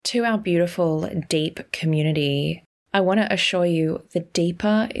To our beautiful deep community, I want to assure you the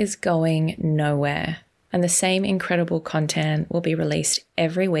deeper is going nowhere. And the same incredible content will be released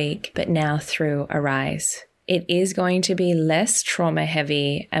every week, but now through Arise. It is going to be less trauma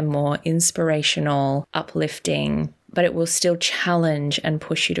heavy and more inspirational, uplifting, but it will still challenge and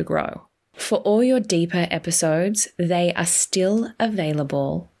push you to grow. For all your deeper episodes, they are still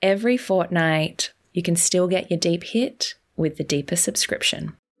available every fortnight. You can still get your deep hit with the deeper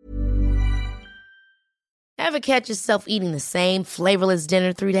subscription. Ever catch yourself eating the same flavorless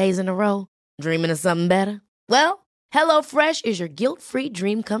dinner 3 days in a row? Dreaming of something better? Well, HelloFresh is your guilt-free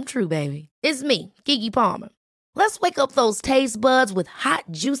dream come true, baby. It's me, Keke Palmer. Let's wake up those taste buds with hot,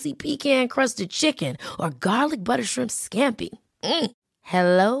 juicy pecan-crusted chicken or garlic butter shrimp scampi.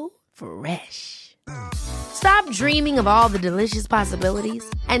 Hello Fresh. Stop dreaming of all the delicious possibilities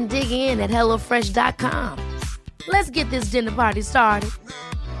and dig in at HelloFresh.com. Let's get this dinner party started.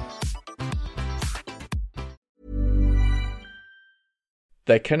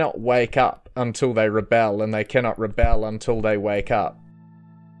 They cannot wake up until they rebel, and they cannot rebel until they wake up.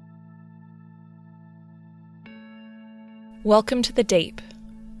 Welcome to the Deep.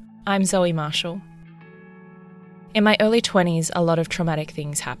 I'm Zoe Marshall. In my early 20s, a lot of traumatic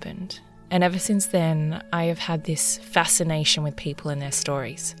things happened, and ever since then, I have had this fascination with people and their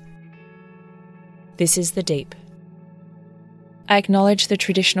stories. This is the Deep. I acknowledge the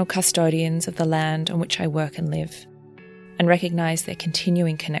traditional custodians of the land on which I work and live, and recognise their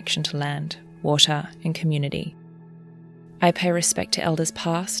continuing connection to land, water, and community. I pay respect to elders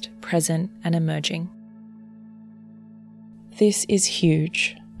past, present, and emerging. This is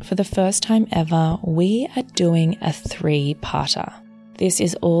huge. For the first time ever, we are doing a 3-parter. This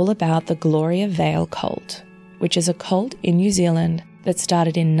is all about the Gloriavale cult, which is a cult in New Zealand that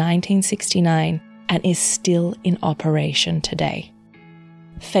started in 1969 and is still in operation today.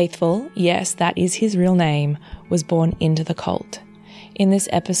 Faithful, yes, that is his real name, was born into the cult. In this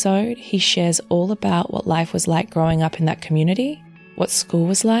episode, he shares all about what life was like growing up in that community, what school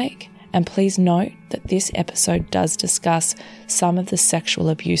was like, and please note that this episode does discuss some of the sexual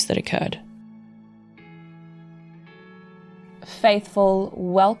abuse that occurred. Faithful,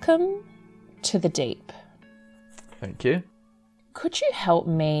 welcome to the Deep. Thank you. Could you help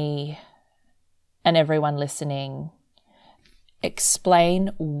me and everyone listening explain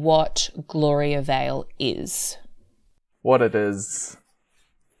what Gloriavale is? What it is,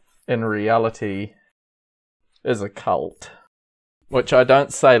 in reality, is a cult. Which I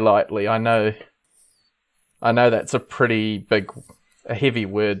don't say lightly. I know that's a heavy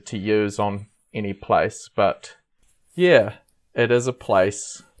word to use on any place, but yeah, it is a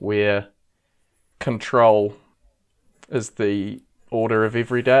place where control is the order of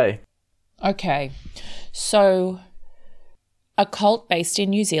every day. Okay, so a cult based in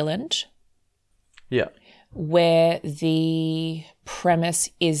New Zealand. Yeah. Where the premise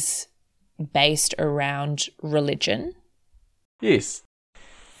is based around religion. Yes.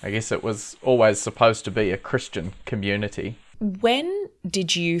 I guess it was always supposed to be a Christian community. When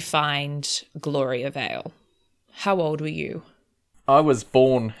did you find Gloriavale? How old were you? I was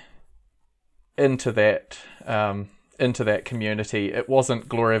born into that community. It wasn't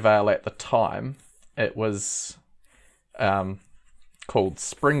Gloriavale at the time. It was called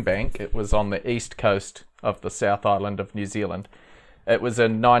Springbank. It was on the east coast of the South Island of New Zealand. It was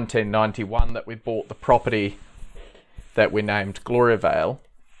in 1991 that we bought the property that we named Gloriavale.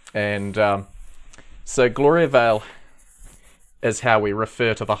 And so Gloriavale is how we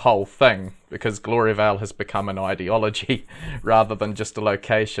refer to the whole thing, because Gloriavale has become an ideology rather than just a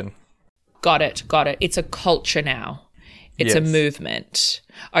location. Got it. It's a culture now. It's a movement.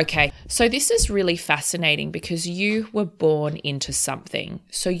 Okay, so this is really fascinating because you were born into something.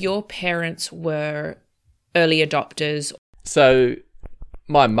 So your parents were early adopters. So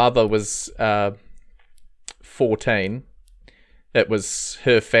my mother was 14. It was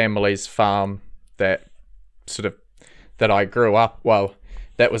her family's farm that I grew up. Well,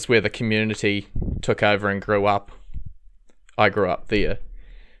 that was where the community took over and grew up. I grew up there.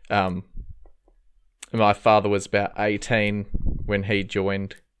 My father was about 18 when he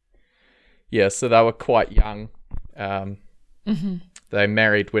joined. Yeah, so they were quite young. They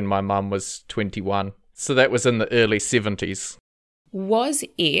married when my mum was 21. So that was in the early 70s. Was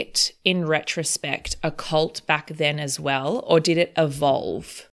it, in retrospect, a cult back then as well, or did it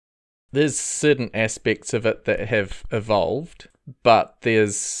evolve? There's certain aspects of it that have evolved, but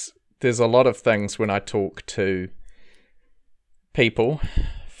there's a lot of things when I talk to people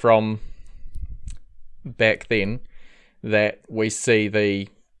from back then that we see the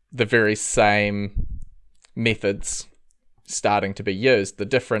very same methods starting to be used. The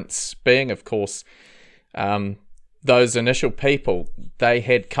difference being, of course, those initial people, they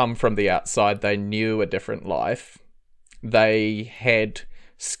had come from the outside, they knew a different life, they had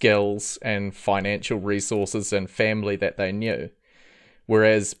skills and financial resources and family that they knew.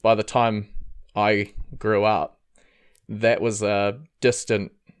 Whereas by the time I grew up, that was a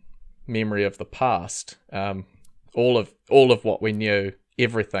distant memory of the past. All of what we knew,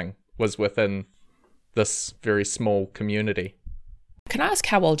 everything was within this very small community. Can I ask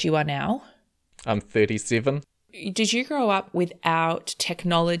how old you are now? I'm 37. Did you grow up without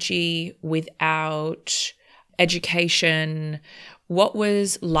technology, without education? What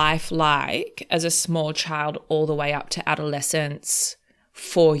was life like as a small child all the way up to adolescence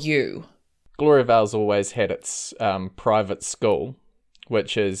for you? Gloriavale's always had its private school,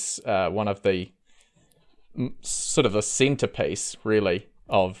 which is one of the sort of a centerpiece, really,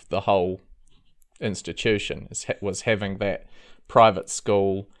 of the whole institution, was having that private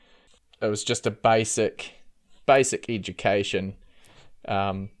school. It was just a basic education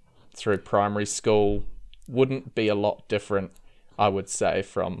through primary school. Wouldn't be a lot different, I would say,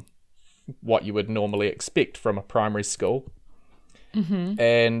 from what you would normally expect from a primary school. Mm-hmm.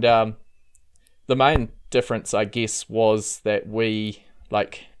 And the main difference, I guess, was that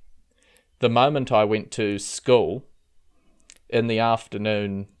the moment I went to school, in the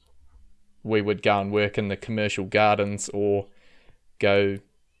afternoon, we would go and work in the commercial gardens or go,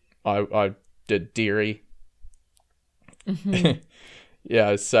 I did dairy. Mm-hmm.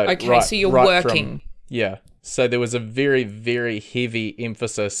 Yeah, so... Okay, so you're working. So there was a very, very heavy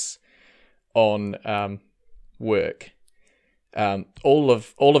emphasis on work. All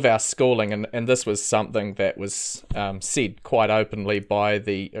of our schooling, and this was something that was said quite openly by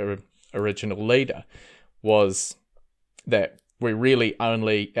the original leader, was that we really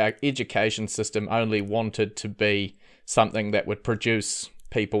our education system only wanted to be something that would produce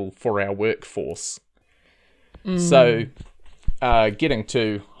people for our workforce. So getting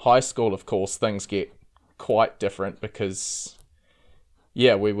to high school, of course, things get quite different because,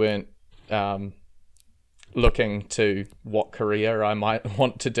 we weren't looking to what career I might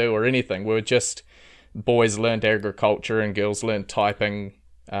want to do or anything. We were just, boys learned agriculture and girls learned typing.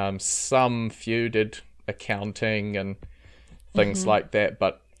 Some few did accounting and things like that.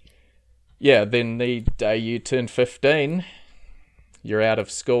 But then the day you turn 15, you're out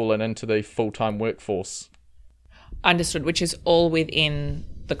of school and into the full-time workforce. Understood, which is all within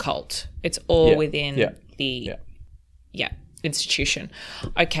the cult. It's all within the institution.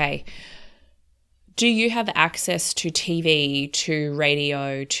 Okay. Do you have access to TV, to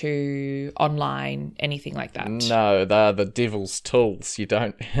radio, to online, anything like that? No, they're the devil's tools. You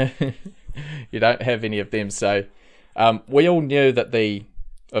don't you don't have any of them. So we all knew that the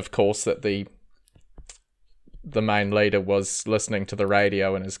main leader was listening to the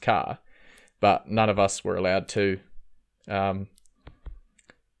radio in his car, but none of us were allowed to. The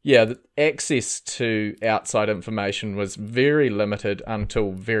access to outside information was very limited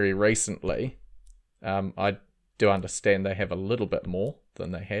until very recently. I do understand they have a little bit more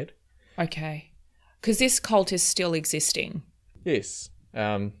than they had. Okay. Because this cult is still existing. Yes.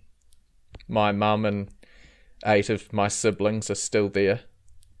 My mum and 8 of my siblings are still there.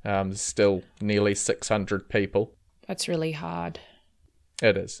 There's still nearly 600 people. That's really hard.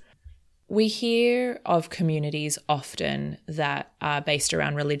 It is. We hear of communities often that are based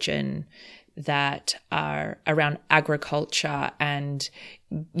around religion, that are around agriculture and,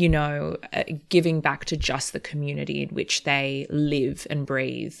 giving back to just the community in which they live and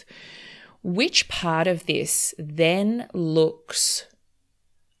breathe. Which part of this then looks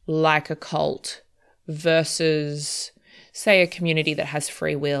like a cult versus, say, a community that has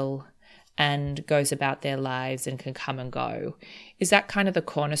free will and goes about their lives and can come and go? Is that kind of the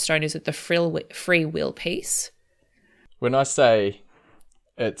cornerstone? Is it the free will piece? When I say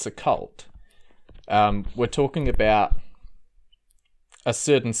it's a cult, we're talking about a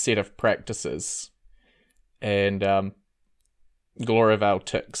certain set of practices, and Gloriavale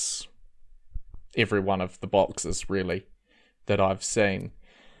ticks every one of the boxes, really, that I've seen.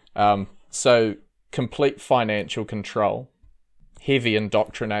 So complete financial control, heavy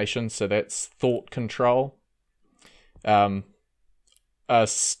indoctrination, so that's thought control,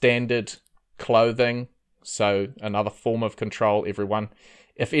 standard clothing, so another form of control.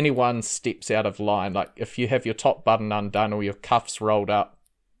 If anyone steps out of line, like if you have your top button undone or your cuffs rolled up,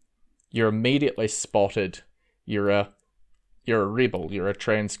 you're immediately spotted. You're a rebel. You're a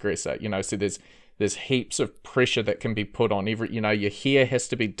transgressor. So there's heaps of pressure that can be put on your hair has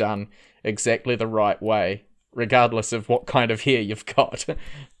to be done exactly the right way, regardless of what kind of hair you've got.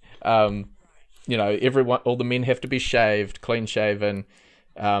 all the men have to be shaved, clean shaven.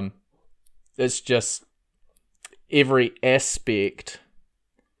 It's just every aspect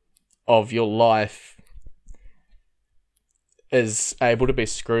of your life is able to be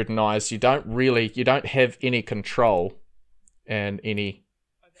scrutinized. You don't have any control and any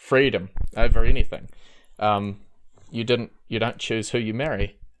freedom over anything. You don't choose who you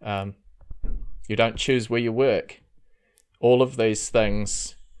marry. You don't choose where you work. All of these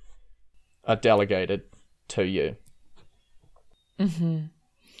things are delegated to you. Mm-hmm.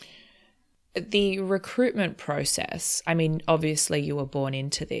 The recruitment process, I mean, obviously you were born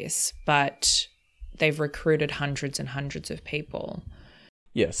into this, but they've recruited hundreds and hundreds of people.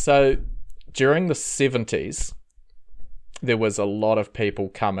 Yeah, so during the 70s, there was a lot of people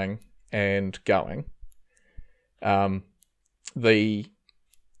coming and going. The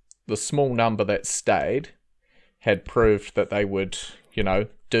small number that stayed had proved that they would,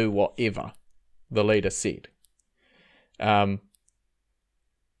 do whatever the leader said.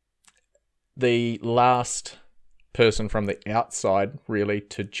 The last person from the outside really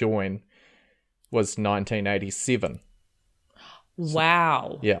to join was 1987.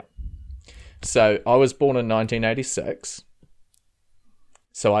 Wow. Yeah. So I was born in 1986.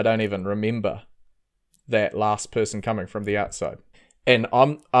 So I don't even remember that last person coming from the outside. And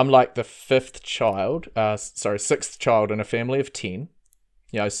I'm like the sixth child in a family of 10.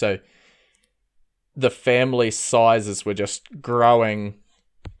 So the family sizes were just growing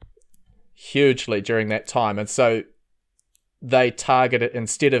hugely during that time. And so they targeted,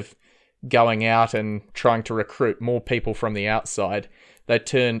 instead of going out and trying to recruit more people from the outside, they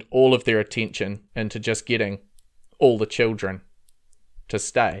turned all of their attention into just getting all the children to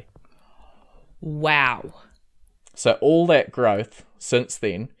stay. Wow. So all that growth since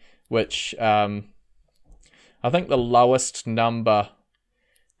then, which I think the lowest number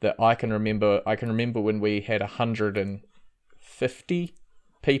that I can remember when we had 150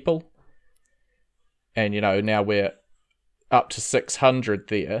 people. And, now we're up to 600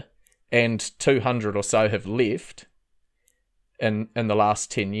 there, and 200 or so have left in the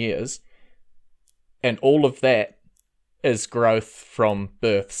last 10 years. And all of that is growth from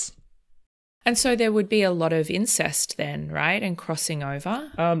births. And so there would be a lot of incest then, right? And crossing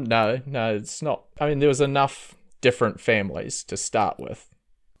over? No, it's not. I mean, there was enough different families to start with.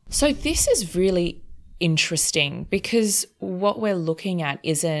 So this is really interesting, because what we're looking at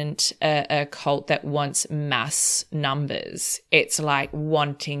isn't a cult that wants mass numbers. It's like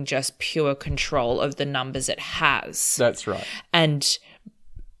wanting just pure control of the numbers it has. That's right. And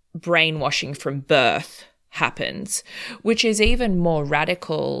brainwashing from birth happens, which is even more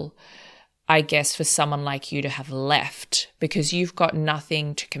radical, I guess, for someone like you to have left, because you've got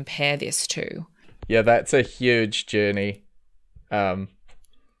nothing to compare this to. Yeah, that's a huge journey.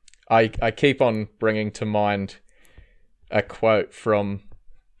 I keep on bringing to mind a quote from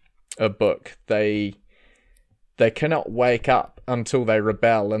a book. They cannot wake up until they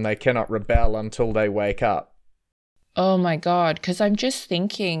rebel, and they cannot rebel until they wake up. Oh my God, because I'm just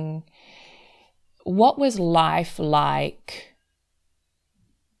thinking, what was life like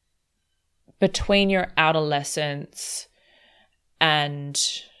between your adolescence and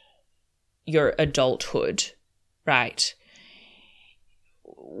your adulthood, right?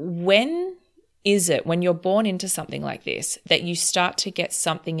 When is it, when you're born into something like this, that you start to get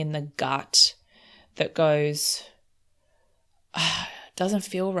something in the gut that goes, doesn't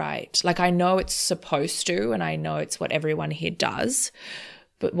feel right? Like, I know it's supposed to, and I know it's what everyone here does,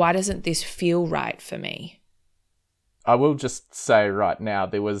 but why doesn't this feel right for me? I will just say right now,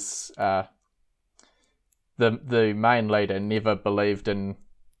 there was the main leader never believed in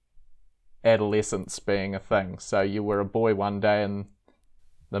adolescence being a thing. So you were a boy one day and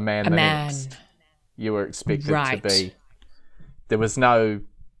the man the next. You were expected to be. There was no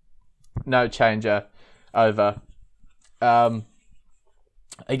changer over. I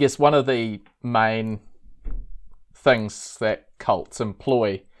guess one of the main things that cults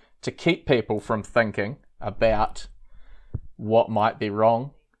employ to keep people from thinking about what might be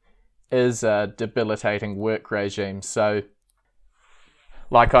wrong is a debilitating work regime. So,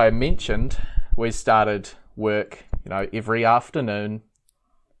 like I mentioned, we started work, every afternoon,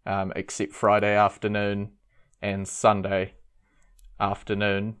 except Friday afternoon and Sunday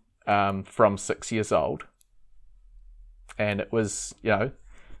afternoon, from 6 years old. And it was,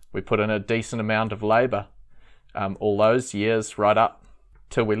 we put in a decent amount of labour all those years, right up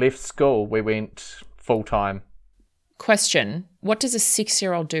till we left school. We went full-time. Question, what does a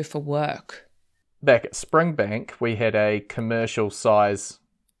 6-year-old do for work? Back at Springbank, we had a commercial-size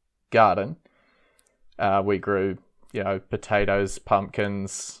garden. We grew, potatoes,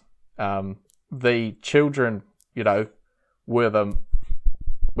 pumpkins. the children, we were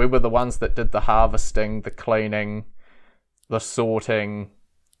the ones that did the harvesting, the cleaning, the sorting,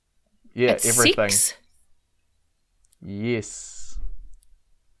 At everything. 6? Yes.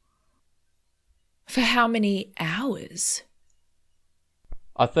 For how many hours?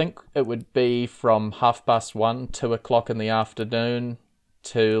 I think it would be from 1:30, 2:00 in the afternoon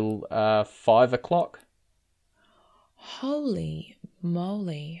till 5:00. Holy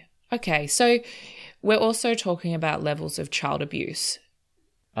moly. Okay, so we're also talking about levels of child abuse.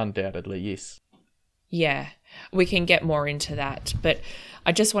 Undoubtedly, yes. Yeah, we can get more into that. But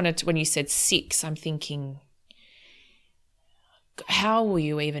I just wanted to, when you said 6, I'm thinking, how will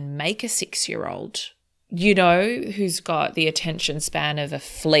you even make a 6-year-old, who's got the attention span of a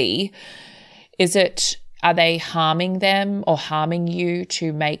flea? Are they harming them or harming you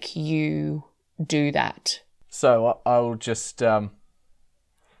to make you do that? So I'll just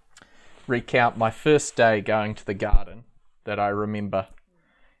recount my first day going to the garden that I remember.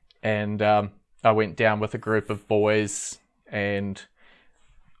 And I went down with a group of boys, and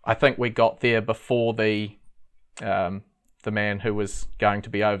I think we got there before the man who was going to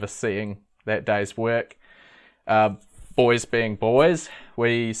be overseeing that day's work. Boys being boys,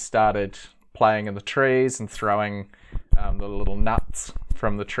 we started playing in the trees and throwing the little nuts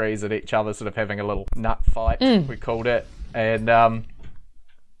from the trees at each other, sort of having a little nut fight, we called it. And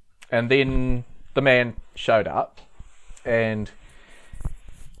then the man showed up, and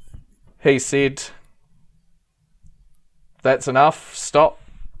he said, "That's enough, stop,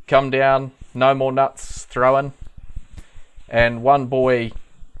 come down, no more nuts throwing." And one boy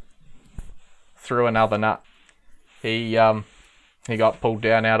threw another nut. He got pulled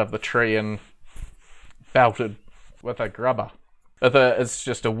down out of the tree and belted with a grubber. It's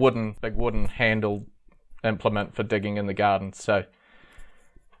just a big wooden handled implement for digging in the garden. So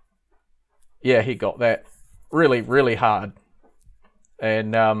yeah, he got that really, really hard.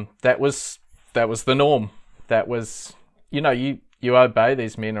 And that was the norm. That was, you obey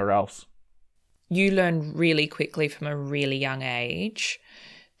these men or else. You learn really quickly from a really young age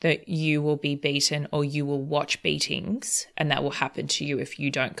that you will be beaten or you will watch beatings, and that will happen to you if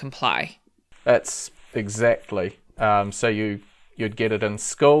you don't comply. That's exactly. So you'd get it in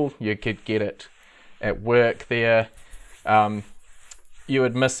school, you could get it at work there. You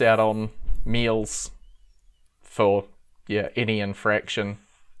would miss out on meals for any infraction,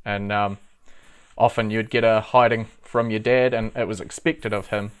 and often you'd get a hiding from your dad, and it was expected of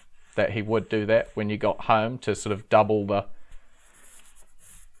him that he would do that when you got home to sort of double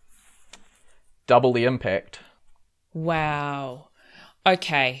the impact. Wow.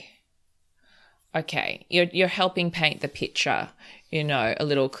 Okay. You're helping paint the picture, a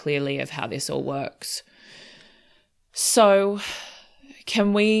little clearly of how this all works. So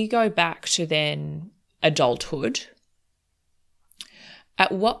can we go back to then adulthood?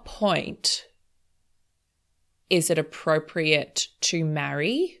 At what point is it appropriate to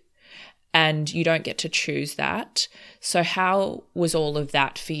marry? And you don't get to choose that. So how was all of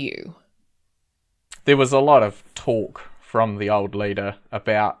that for you? There was a lot of talk from the old leader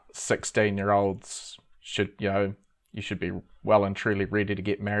about 16-year-olds you should be well and truly ready to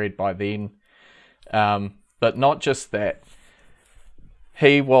get married by then. But not just that.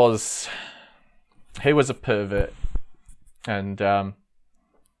 He was a pervert, and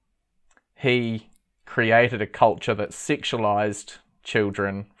he created a culture that sexualized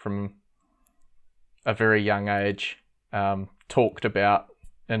children from a very young age, talked about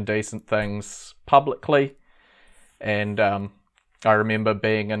indecent things publicly. And I remember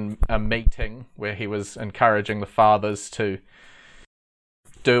being in a meeting where he was encouraging the fathers to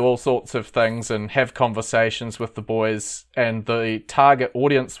do all sorts of things and have conversations with the boys, and the target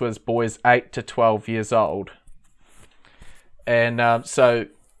audience was boys 8 to 12 years old. And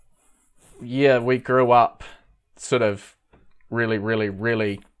we grew up sort of really, really,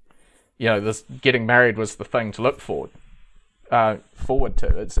 really, this getting married was the thing to look forward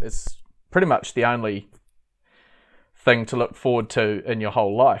to. It's pretty much the only thing to look forward to in your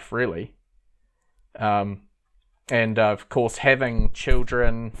whole life, really. And of course, having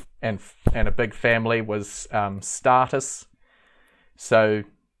children and a big family was status. So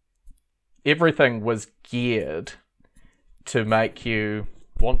everything was geared to make you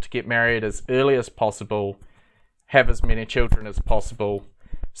want to get married as early as possible, have as many children as possible.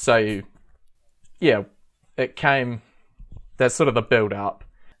 So it came, that's sort of the build up.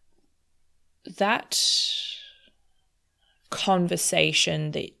 That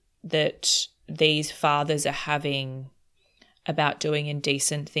conversation that these fathers are having about doing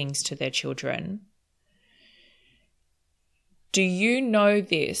indecent things to their children, do you know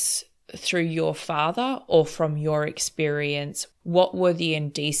this through your father or from your experience? What were the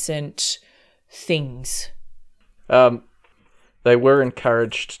indecent things? They were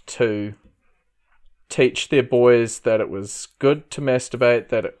encouraged to teach their boys that it was good to masturbate,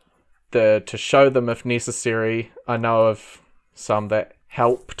 to show them if necessary. I know of some that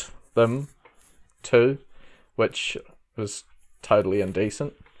helped them too, which was totally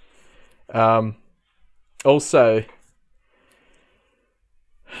indecent. Also,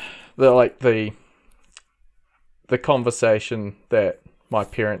 the conversation that my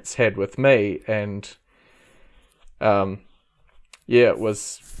parents had with me, and it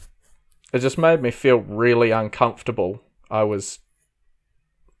just made me feel really uncomfortable. I was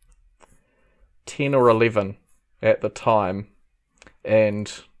 10 or 11 at the time,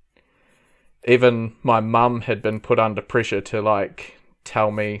 and even my mum had been put under pressure to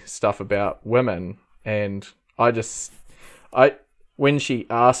tell me stuff about women, and when she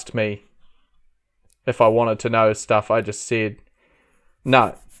asked me if I wanted to know stuff, I just said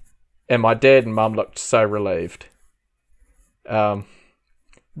no, and my dad and mum looked so relieved.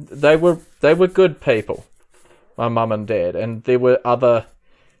 They were good people, my mum and dad, and there were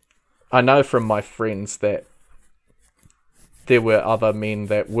I know from my friends that there were other men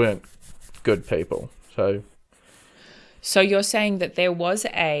that weren't good people. So you're saying that there was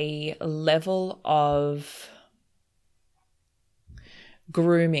a level of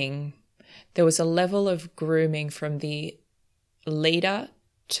grooming. There was a level of grooming from the leader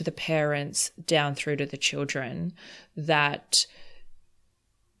to the parents down through to the children, that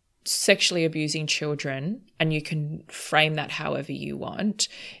sexually abusing children, and you can frame that however you want,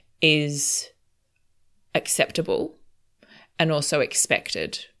 is acceptable and also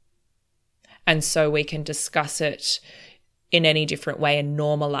expected. And so we can discuss it in any different way and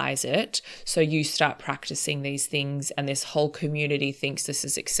normalize it. So you start practicing these things and this whole community thinks this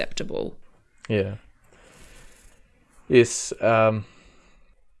is acceptable. Yeah. Yes.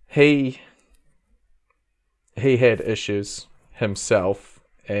 He had issues himself,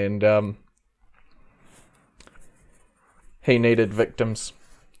 and he needed victims,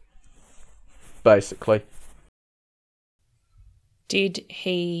 basically. Did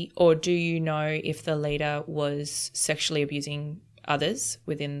he, or do you know if the leader was sexually abusing others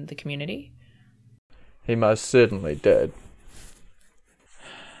within the community? He most certainly did.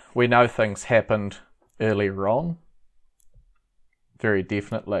 We know things happened earlier on, very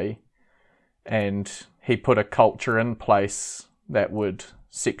definitely, and he put a culture in place that would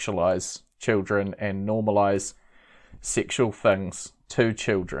sexualize children and normalize sexual things to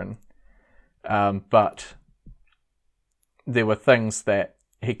children, but there were things that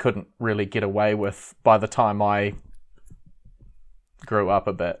he couldn't really get away with by the time I grew up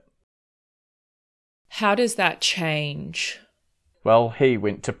a bit. How does that change? Well, he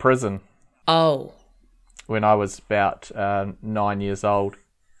went to prison. Oh. When I was about 9 years old,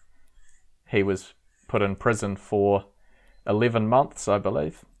 he was put in prison for 11 months, I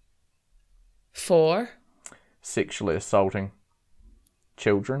believe. For? Sexually assaulting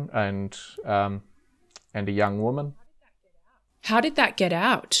children and a young woman. How did that get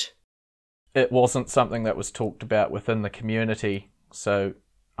out? It wasn't something that was talked about within the community, so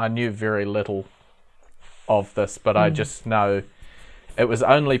I knew very little of this, but I just know it was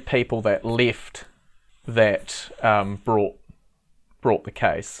only people that left that brought the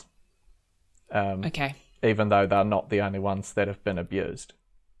case. Okay. Even though they're not the only ones that have been abused.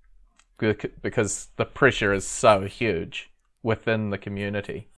 Because the pressure is so huge within the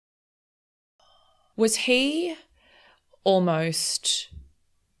community. Was he almost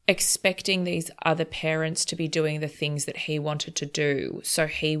expecting these other parents to be doing the things that he wanted to do, so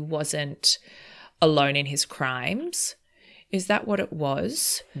he wasn't alone in his crimes? Is that what it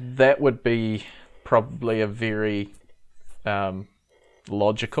was? That would be probably a very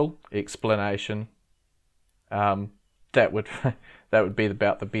logical explanation. That would be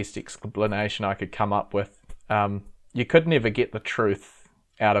about the best explanation I could come up with. You could never get the truth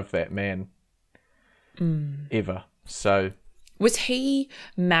out of that man, ever. So, was he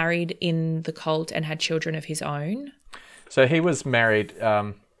married in the cult and had children of his own? So he was married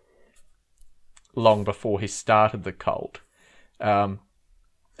long before he started the cult, and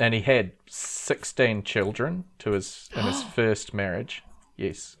he had 16 children in his first marriage.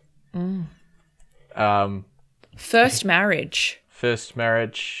 Yes. First marriage. First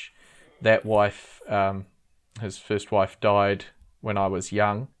marriage. That wife, his first wife, died when I was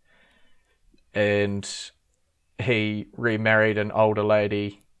young, and he remarried an older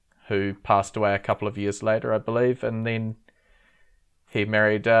lady who passed away a couple of years later, I believe, and then he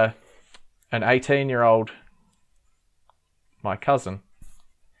married an 18-year-old, my cousin.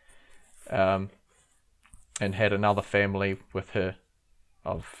 and had another family with her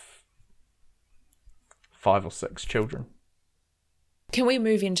of 5 or 6 children. Can we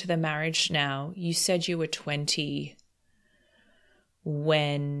move into the marriage now? You said you were 20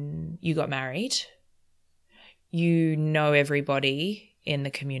 when you got married. You know everybody in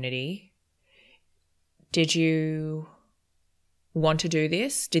the community. Did you want to do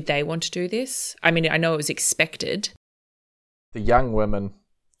this? Did they want to do this? I mean, I know it was expected. The young women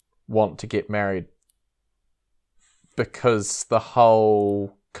want to get married because the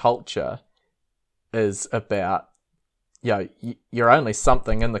whole culture is about, you're only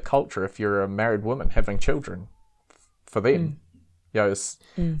something in the culture if you're a married woman having children for them.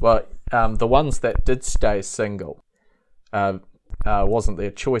 The ones that did stay single, wasn't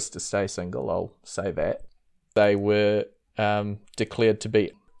their choice to stay single, I'll say that. They were declared to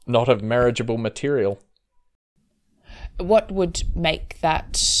be not of marriageable material. What would make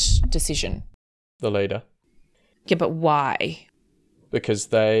that decision? The leader. Yeah, but why? Because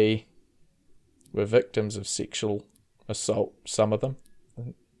they were victims of sexual assault, some of them.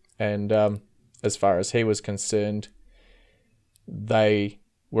 And as far as he was concerned, they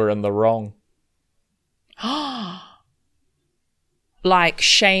were in the wrong. Like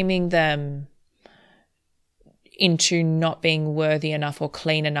shaming them into not being worthy enough or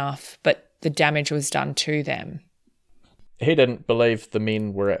clean enough, but the damage was done to them. He didn't believe the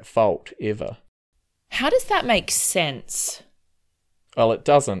men were at fault, ever. How does that make sense? Well, it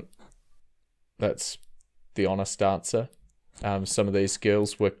doesn't. That's the honest answer. Some of these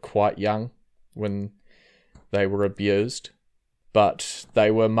girls were quite young when they were abused, but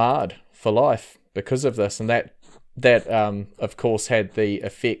they were marred for life because of this. And that of course, had the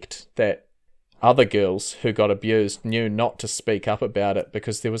effect that other girls who got abused knew not to speak up about it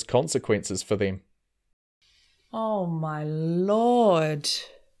because there was consequences for them. Oh, my Lord.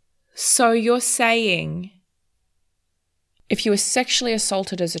 So you're saying if you were sexually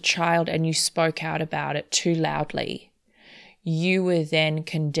assaulted as a child and you spoke out about it too loudly, you were then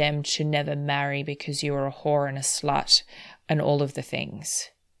condemned to never marry because you were a whore and a slut and all of the things.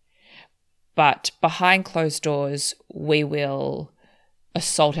 But behind closed doors, we will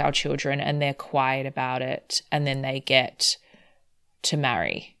assault our children and they're quiet about it and then they get to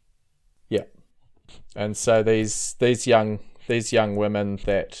marry. Yeah. And so these young women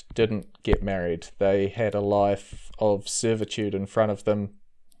that didn't get married, they had a life of servitude in front of them.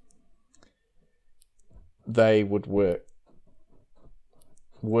 They would work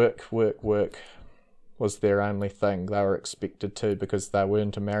was their only thing. They were expected to because they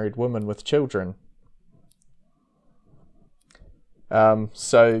weren't a married woman with children. Young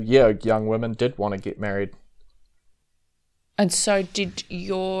women did want to get married. And so did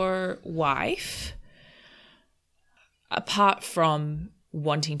your wife, apart from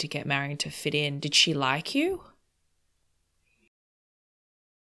wanting to get married to fit in, did she like you?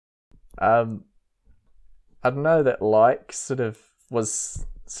 I don't know, that like sort of was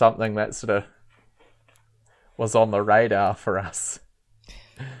something that sort of was on the radar for us.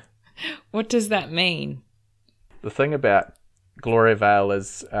 What does that mean? The thing about Gloriavale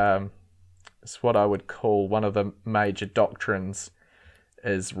is what I would call one of the major doctrines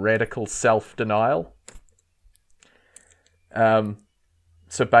is radical self-denial.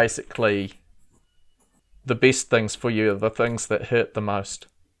 So basically, the best things for you are the things that hurt the most.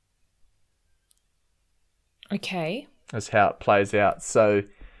 Okay. Is how it plays out. So,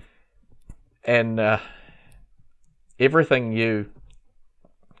 and everything you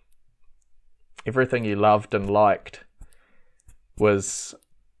loved and liked was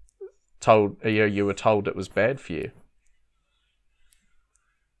told, you were told it was bad for you.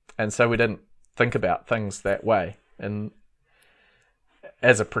 And so we didn't think about things that way. And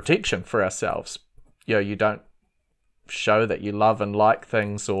as a protection for ourselves, you don't show that you love and like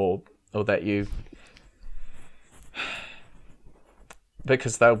things or that you,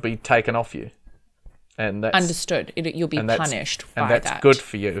 because they'll be taken off you. And that's understood. You'll be punished by that. And that's good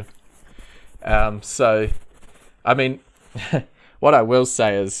for you. So, I mean, what I will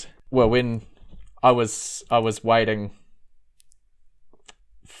say is, well, when I was waiting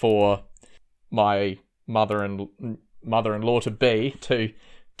for my mother-in-law to be to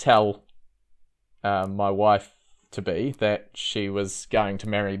tell my wife to be that she was going to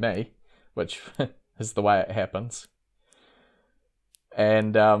marry me, which is the way it happens.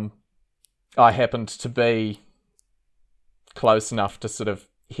 And I happened to be close enough to sort of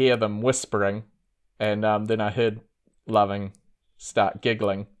hear them whispering, and then I heard Loving start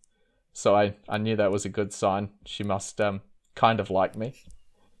giggling. So I knew that was a good sign. She must kind of like me.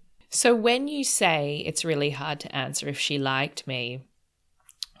 So when you say it's really hard to answer if she liked me,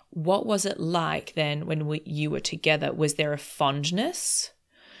 What was it like then when you were together? Was there a fondness?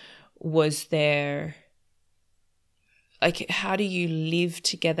 Was there, like, how do you live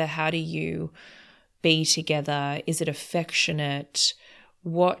together? How do you be together? Is it affectionate?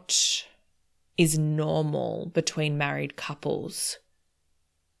 What is normal between married couples?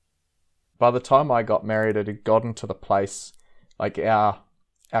 By the time I got married, it had gotten to the place, like our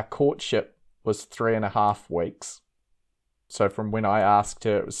courtship was 3.5 weeks. So from when I asked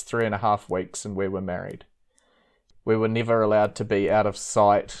her, it was 3.5 weeks and we were married. We were never allowed to be out of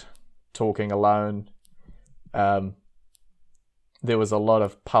sight, talking alone. There was a lot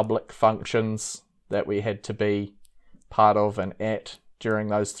of public functions that we had to be part of and at during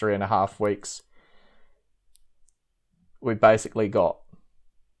those 3.5 weeks. We basically got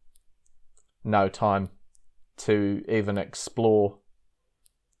no time to even explore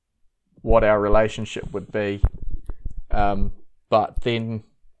what our relationship would be. But then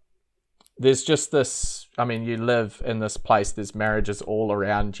there's just this, I mean, you live in this place, there's marriages all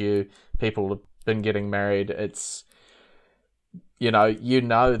around you, people have been getting married, it's, you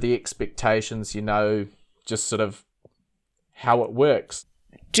know the expectations, just sort of how it works.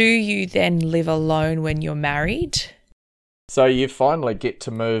 Do you then live alone when you're married? So you finally get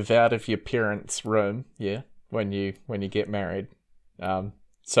to move out of your parents' room, when you get married.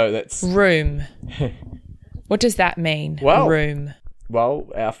 So that's... Room. What does that mean, room? Well,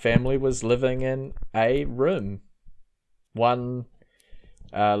 our family was living in a room. One,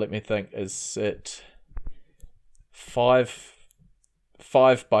 let me think, is it 5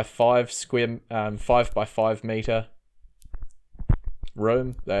 by 5 square, 5 by 5 meter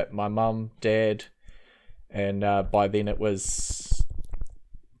room that my mum, dad, and by then it was,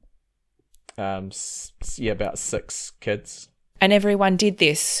 about 6 kids. And everyone did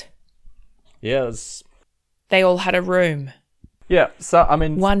this? Yeah, it was... They all had a room? Yeah, so, I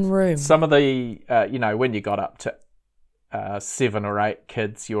mean... One room? Some of the, when you got up to 7 or 8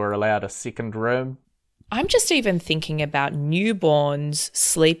 kids, you were allowed a second room. I'm just even thinking about newborns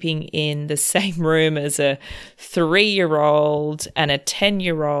sleeping in the same room as a 3-year-old and a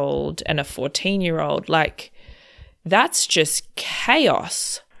 10-year-old and a 14-year-old. Like, that's just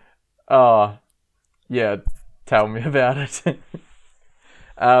chaos. Oh, yeah, tell me about it.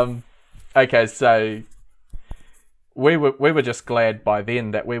 Okay, so we were just glad by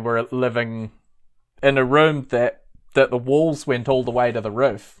then that we were living in a room that the walls went all the way to the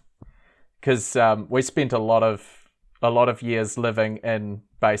roof. Because we spent a lot of years living in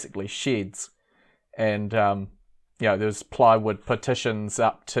basically sheds, and there's plywood partitions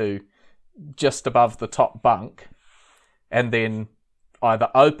up to just above the top bunk, and then either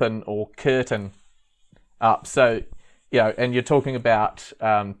open or curtain up. So and you're talking about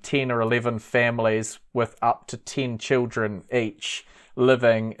 10 or 11 families with up to 10 children each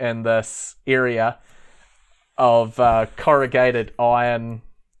living in this area of corrugated iron.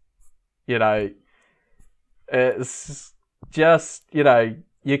 It's just,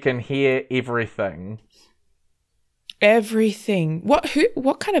 you can hear everything. Everything.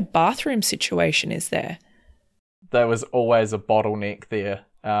 What kind of bathroom situation is there? There was always a bottleneck there.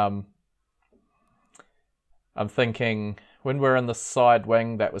 I'm thinking when we were in the side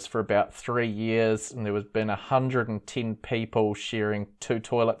wing, that was for about 3 years, and there was been 110 people sharing 2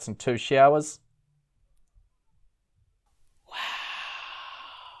 toilets and 2 showers.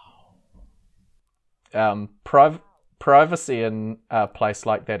 Privacy in a place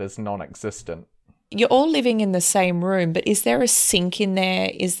like that is non-existent. You're all living in the same room, but is there a sink in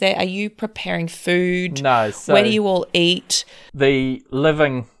there? Are you preparing food? No. So where do you all eat? The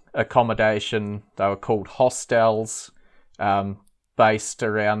living accommodation, they were called hostels, based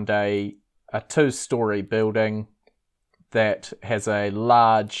around a 2-story building that has a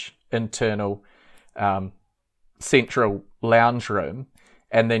large internal central lounge room,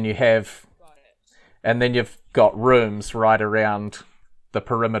 and then you've got rooms right around the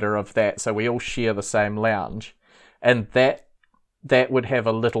perimeter of that, so we all share the same lounge, and that would have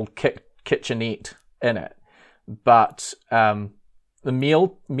a little kitchenette in it. But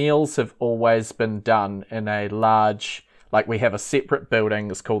the meals have always been done in a large, like we have a separate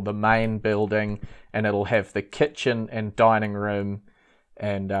building, it's called the main building, and it'll have the kitchen and dining room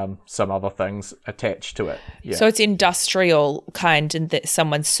and some other things attached to it. Yeah. So it's industrial kind, and that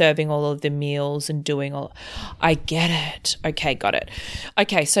someone's serving all of the meals and doing all. I get it. Okay, got it.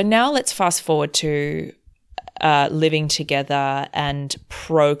 Okay, so now let's fast forward to living together and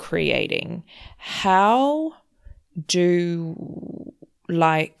procreating. How do,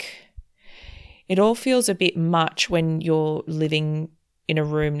 it all feels a bit much when you're living in a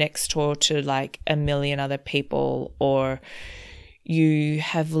room next door to like a million other people, or you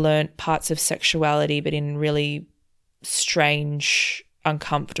have learnt parts of sexuality, but in really strange,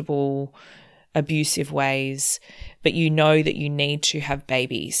 uncomfortable, abusive ways, but you know that you need to have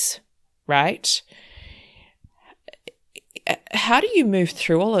babies, right? How do you move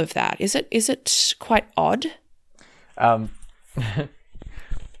through all of that? Is it quite odd?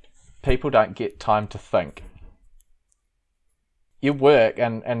 People don't get time to think. You work,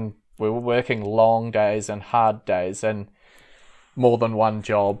 and we were working long days and hard days and more than one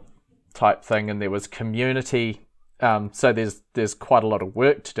job type thing, and there was community. So there's quite a lot of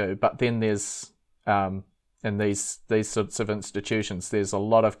work to do, but then there's in these sorts of institutions, there's a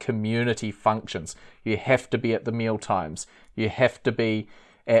lot of community functions. You have to be at the meal times. You have to be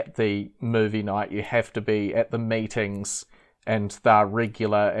at the movie night. You have to be at the meetings, and they're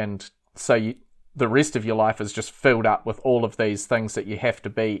regular. And so the rest of your life is just filled up with all of these things that you have to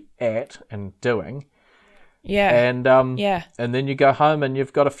be at and doing. Yeah. And and then you go home and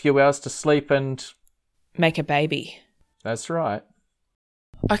you've got a few hours to sleep and make a baby. That's right.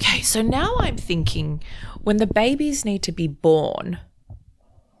 Okay, so now I'm thinking, when the babies need to be born,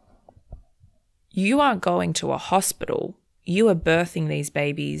 you aren't going to a hospital. You are birthing these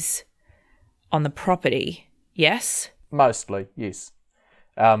babies on the property, yes? Mostly, yes.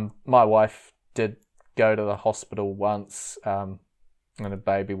 My wife did go to the hospital once, and the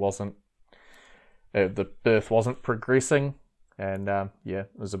baby the birth wasn't progressing, and it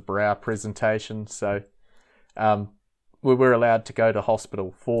was a brow presentation, so we were allowed to go to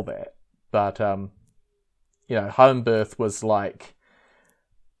hospital for that. But home birth was like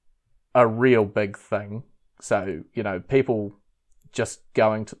a real big thing. So people just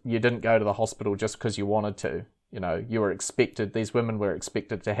you didn't go to the hospital just because you wanted to. You were expected. These women were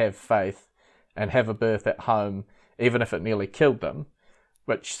expected to have faith and have a birth at home, even if it nearly killed them,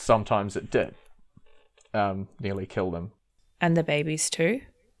 which sometimes it did. Nearly kill them. And the babies too?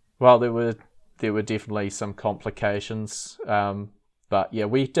 Well, there were definitely some complications. But yeah,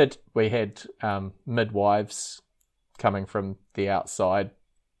 we had midwives coming from the outside,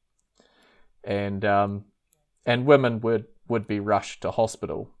 and women would be rushed to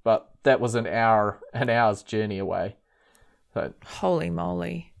hospital, but that was an hour's journey away. So, holy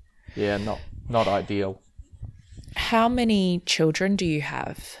moly. Yeah, not ideal. How many children do you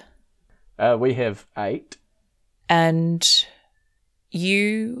have? We have 8. And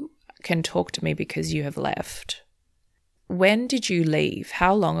you can talk to me because you have left. When did you leave?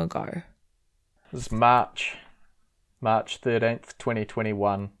 How long ago? It was March 13th,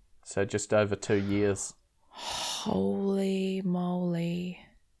 2021. So just over 2 years. Holy moly.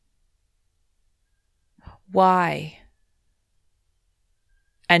 Why?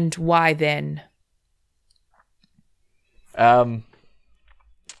 And why then? I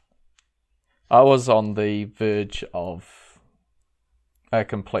was on the verge of a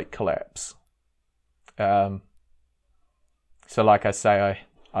complete collapse. So like I say,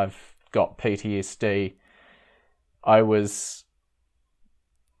 I've got PTSD. I was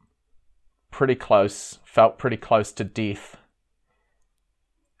felt pretty close to death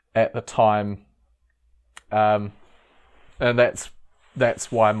at the time. And that's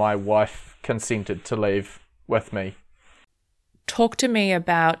why my wife consented to leave with me. Talk to me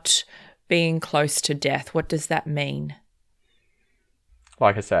about being close to death. What does that mean?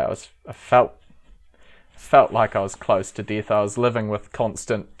 Like I say, I felt like I was close to death. I was living with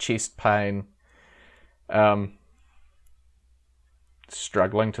constant chest pain,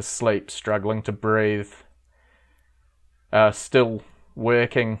 struggling to sleep, struggling to breathe, still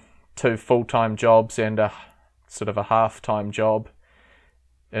working 2 full-time jobs and a sort of a half-time job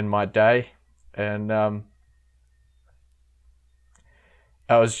in my day, and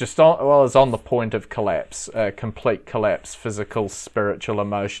I was on the point of collapse, complete collapse, physical, spiritual,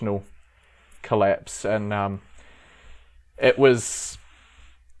 emotional collapse, and it was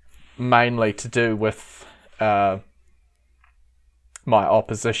mainly to do with my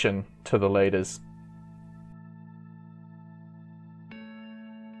opposition to the leaders.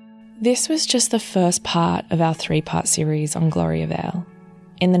 This was just the first part of our 3-part series on Gloriavale.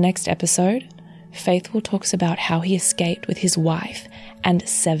 In the next episode, Faithful talks about how he escaped with his wife and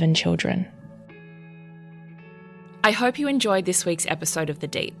 7 children. I hope you enjoyed this week's episode of The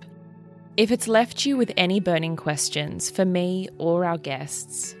Deep. If it's left you with any burning questions for me or our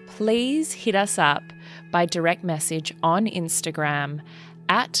guests, please hit us up by direct message on Instagram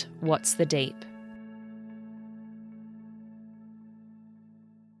at What's the Deep.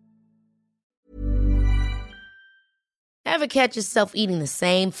 Ever catch yourself eating the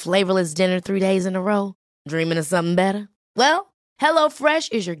same flavorless dinner 3 days in a row? Dreaming of something better? Well,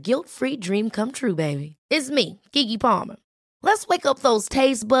 HelloFresh is your guilt-free dream come true, baby. It's me, Keke Palmer. Let's wake up those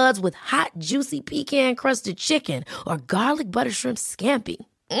taste buds with hot, juicy pecan-crusted chicken or garlic butter shrimp scampi.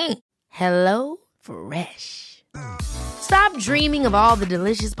 Hello Fresh. Stop dreaming of all the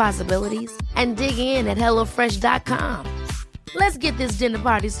delicious possibilities and dig in at HelloFresh.com. Let's get this dinner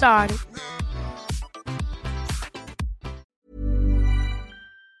party started.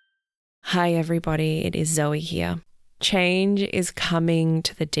 Hi everybody, it is Zoe here. Change is coming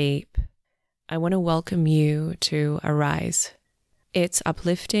to the deep. I want to welcome you to Arise. It's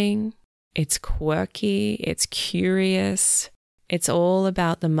uplifting, it's quirky, it's curious. It's all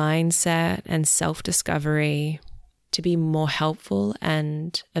about the mindset and self-discovery to be more helpful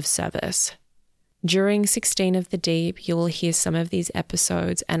and of service. During 16 of the Deep, you will hear some of these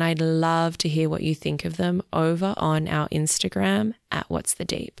episodes, and I'd love to hear what you think of them over on our Instagram at What's the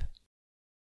Deep.